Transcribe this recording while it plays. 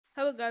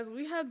look, guys,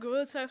 we have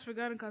Gorilla Tag's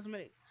Forgotten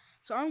Cosmetic.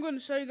 So I'm going to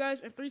show you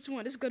guys in 3, 2,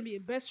 1. This is going to be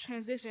the best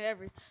transition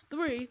ever.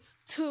 3,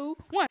 2,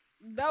 1.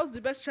 That was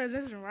the best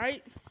transition,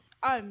 right?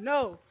 I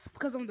know,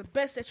 because I'm the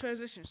best at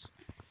transitions.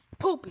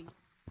 Poopy.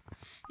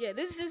 Yeah,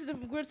 this is the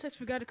Gorilla Tag's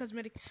Forgotten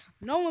Cosmetic.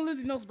 No one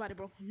literally knows about it,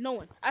 bro. No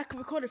one. I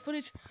recorded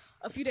footage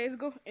a few days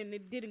ago, and they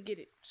didn't get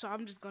it. So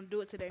I'm just going to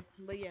do it today.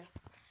 But yeah.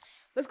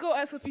 Let's go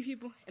ask a few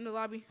people in the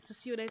lobby to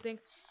see what they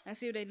think and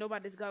see if they know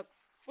about this guy.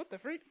 What the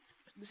freak?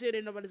 To see if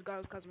they know about this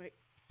guy's cosmetic.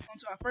 On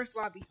to our first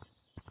lobby.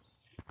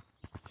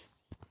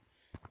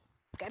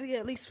 Gotta get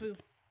at least food.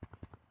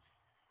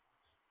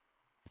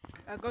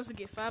 I goes to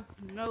get 5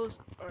 nose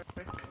or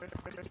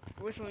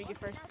which one we get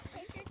first?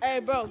 Hey,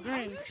 bro,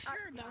 green.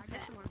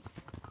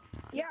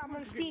 Yeah, I'm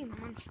on Steam.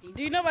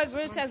 Do you know about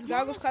Gorilla Tag's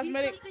Goggles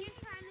Cosmetic?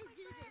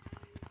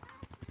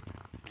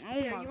 Oh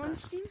Hey, my are you gosh. on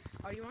Steam?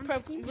 Are you on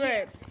Steam?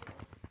 Red.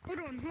 Hold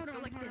on. Go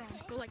like this.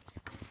 Go like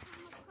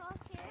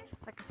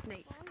a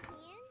snake.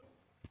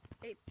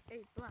 Hey,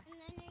 black.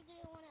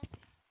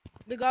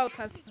 The Goggles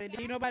Cosmetic.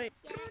 Do you know about it?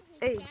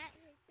 Hey.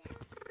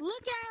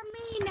 Look at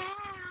me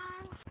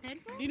now.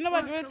 Do you know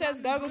about Gorilla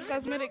Tag's Goggles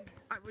Cosmetic?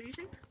 Alright, what are you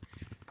saying?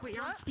 Wait,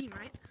 you're on Steam,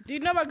 right? Do you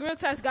know about Gorilla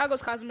Tag's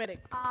Goggles Cosmetic?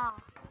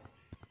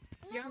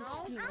 You're on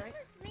Steam, right?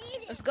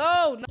 Let's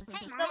go.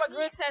 Do you know about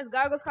Gorilla Tag's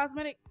Goggles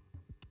Cosmetic?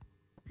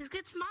 Let's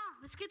get smart.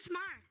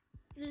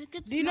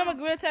 Do you know about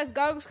Gorilla Tag's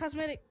Goggles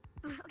Cosmetic?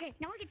 Okay,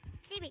 no one can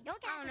see me. No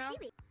one can see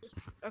me.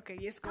 Okay,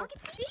 yes, go. No one can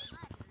see me.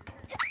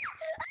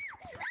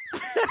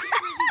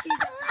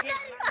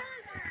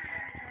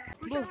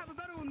 Blue.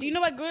 Do you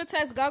know about Gorilla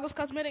Tag's Goggles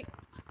Cosmetic?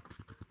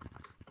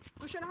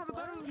 Who's trying to have a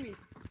battle with me?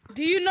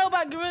 Do you know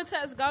about Gorilla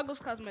Tag's Goggles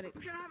Cosmetic?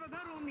 Who's trying to have a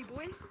battle with me,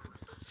 boys?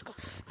 Let's go.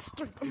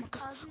 Oh my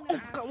god. Oh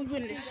my god, we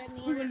win this.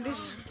 We win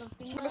this.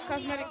 Goggles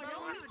Cosmetic.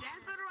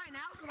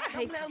 I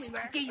hate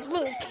these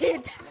little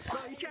kids.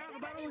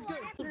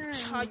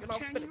 Child,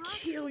 I'm gonna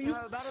kill you.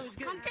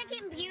 I'm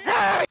taking beauty.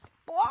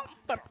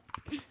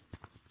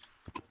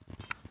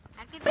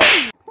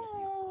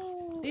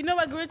 Do you know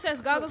about Gorilla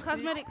Tag's Goggles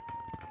Cosmetic?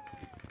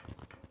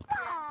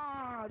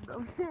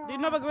 Do you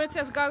know about Gorilla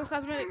Tag's Goggles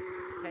Cosmetic?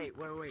 Hey,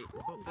 wait.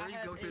 Before you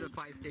go through the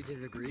 5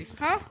 stages of grief,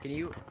 Huh?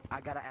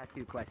 I gotta ask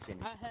you a question.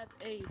 I have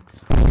AIDS.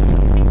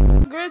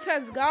 Gorilla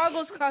Tag's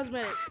Goggles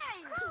Cosmetic.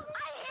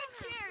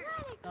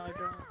 No, I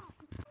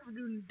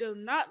don't. Do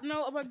not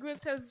know about Gorilla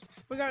Tag's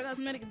Forgotten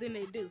Cosmetic, then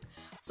they do.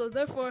 So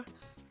therefore,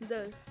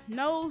 the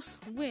no's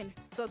win.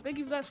 So thank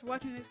you guys for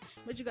watching this.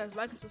 Make sure you guys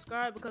like and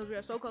subscribe because we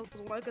are so close to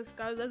 1,000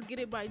 subscribers. Let's get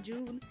it by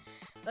June.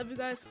 Love you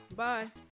guys. Bye.